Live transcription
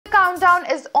countdown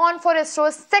is on for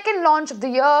ISRO's second launch of the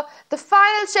year. The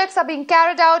final checks are being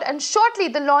carried out and shortly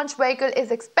the launch vehicle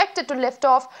is expected to lift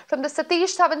off from the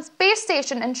Satish Dhawan space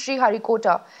station in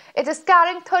Sriharikota. It is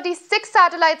carrying 36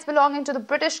 satellites belonging to the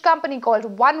British company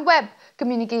called OneWeb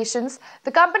Communications.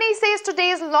 The company says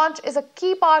today's launch is a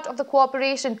key part of the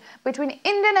cooperation between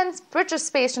Indian and British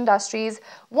space industries.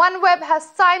 OneWeb has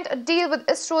signed a deal with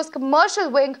ISRO's commercial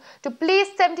wing to place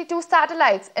 72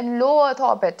 satellites in low Earth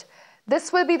orbit.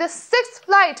 This will be the sixth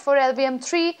flight for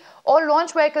LVM3 or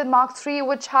Launch Vehicle Mark III,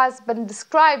 which has been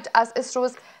described as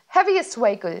ISRO's heaviest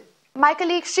vehicle. My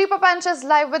colleague Shripapanch is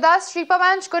live with us.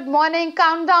 Shripapanch, good morning.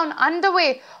 Countdown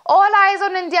underway. All eyes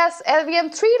on India's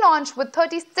LVM3 launch with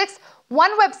 36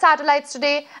 OneWeb satellites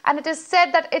today, and it is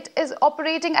said that it is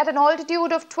operating at an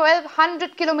altitude of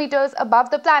 1200 kilometers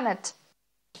above the planet.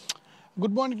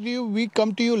 Good morning to you. We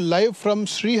come to you live from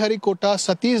Sriharikota,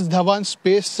 Satish Dhawan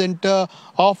Space Center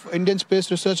of Indian Space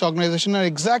Research Organization. And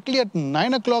exactly at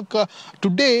 9 o'clock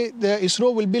today, the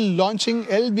ISRO will be launching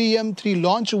LVM3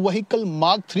 Launch Vehicle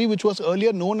Mark III, which was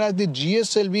earlier known as the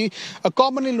GSLV,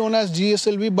 commonly known as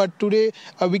GSLV. But today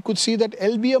we could see that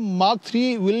LVM Mark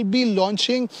III will be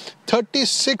launching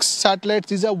 36 satellites.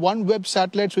 These are OneWeb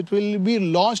satellites which will be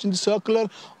launched in the circular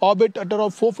orbit at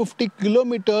around 450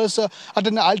 kilometers at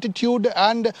an altitude.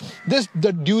 And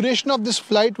the duration of this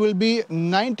flight will be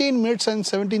 19 minutes and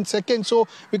 17 seconds. So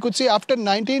we could see after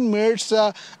 19 minutes,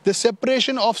 the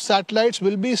separation of satellites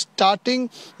will be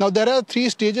starting. Now, there are three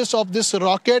stages of this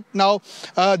rocket. Now,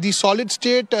 the solid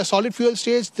state, solid fuel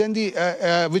stage, then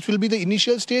the which will be the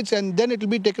initial stage, and then it will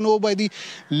be taken over by the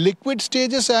liquid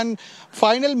stages, and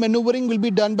final maneuvering will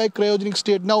be done by cryogenic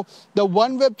state. Now, the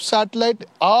OneWeb satellite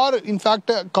are in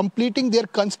fact completing their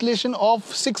constellation of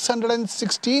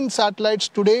 616 satellites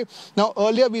today. Now,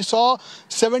 earlier we saw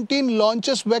 17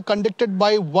 launches were conducted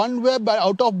by OneWeb,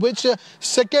 out of which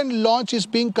second launch is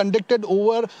being conducted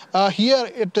over here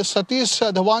at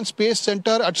Satish Dhawan Space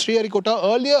Center at Sriharikota.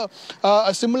 Earlier,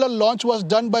 a similar launch was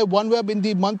done by OneWeb in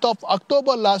the month of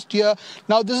October last year.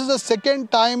 Now, this is the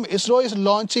second time ISRO is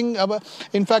launching,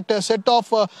 in fact, a set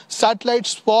of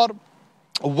satellites for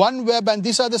OneWeb, and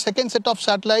these are the second set of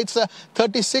satellites.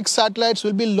 36 satellites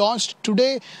will be launched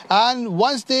today, and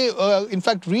once they in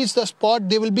fact reach the spot,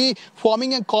 they will be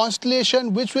forming a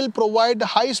constellation which will provide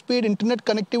high-speed internet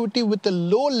connectivity with a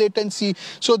low latency.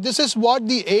 So this is what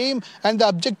the aim and the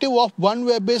objective of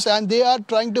OneWeb is, and they are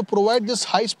trying to provide this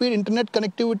high-speed internet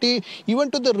connectivity even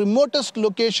to the remotest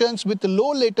locations with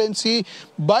low latency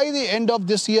by the end of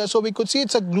this year. So we could see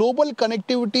it's a global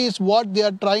connectivity is what they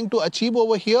are trying to achieve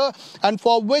over here, and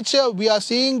for which we are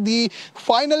seeing the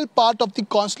final part of the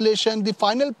constellation, the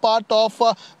final part of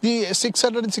the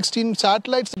 616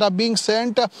 satellites that are being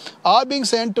sent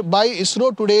by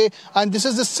ISRO today. And this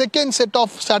is the second set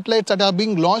of satellites that are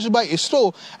being launched by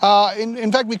ISRO.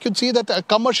 In fact, we could see that a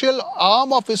commercial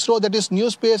arm of ISRO, that is New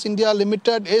Space India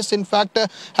Limited, is in fact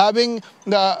having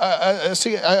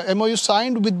the MOU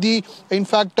signed with the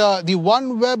the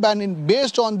OneWeb, and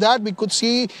based on that we could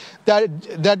see that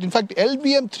in fact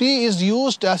LVM3 is used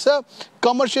as a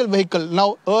commercial vehicle.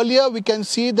 Now, earlier we can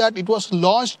see that it was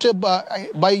launched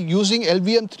by using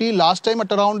LVM3 last time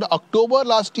at around October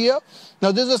last year.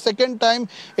 Now, this is the second time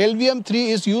LVM3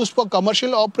 is used for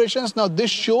commercial operations. Now,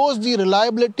 this shows the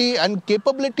reliability and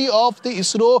capability of the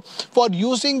ISRO for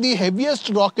using the heaviest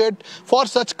rocket for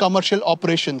such commercial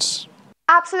operations.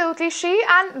 Absolutely, Shri,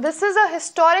 and this is a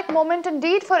historic moment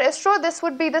indeed for ISRO. This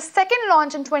would be the second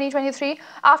launch in 2023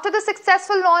 after the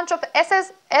successful launch of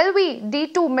SSLV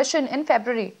D2 mission in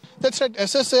February. That's right.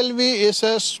 SSLV is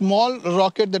a small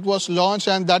rocket that was launched,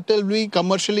 and that will be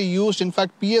commercially used. In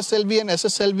fact, PSLV and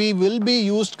SSLV will be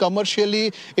used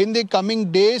commercially in the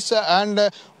coming days, and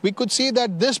we could see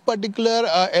that this particular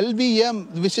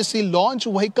LVM, which is the Launch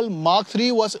Vehicle Mark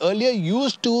III, was earlier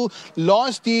used to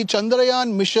launch the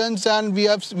Chandrayaan missions, and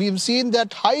we've seen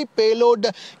that high payload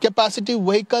capacity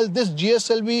vehicle. This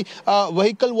GSLV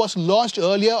vehicle was launched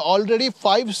earlier. Already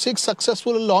 5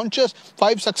 successful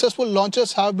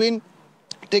launches have been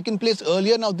taken place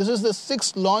earlier. Now, this is the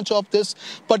sixth launch of this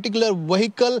particular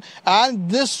vehicle, and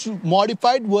this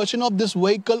modified version of this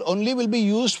vehicle only will be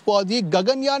used for the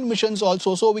Gaganyaan missions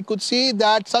also. So we could see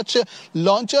that such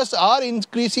launches are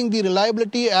increasing the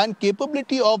reliability and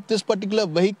capability of this particular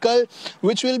vehicle,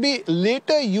 which will be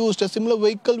later used. A similar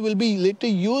vehicle will be later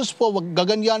used for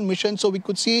Gaganyaan mission. So we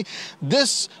could see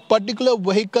this particular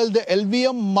vehicle, the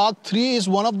LVM Mark III, is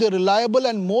one of the reliable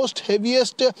and most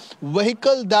heaviest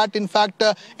vehicle that in fact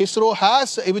ISRO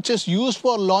has, which is used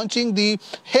for launching the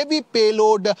heavy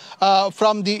payload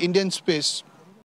from the Indian space.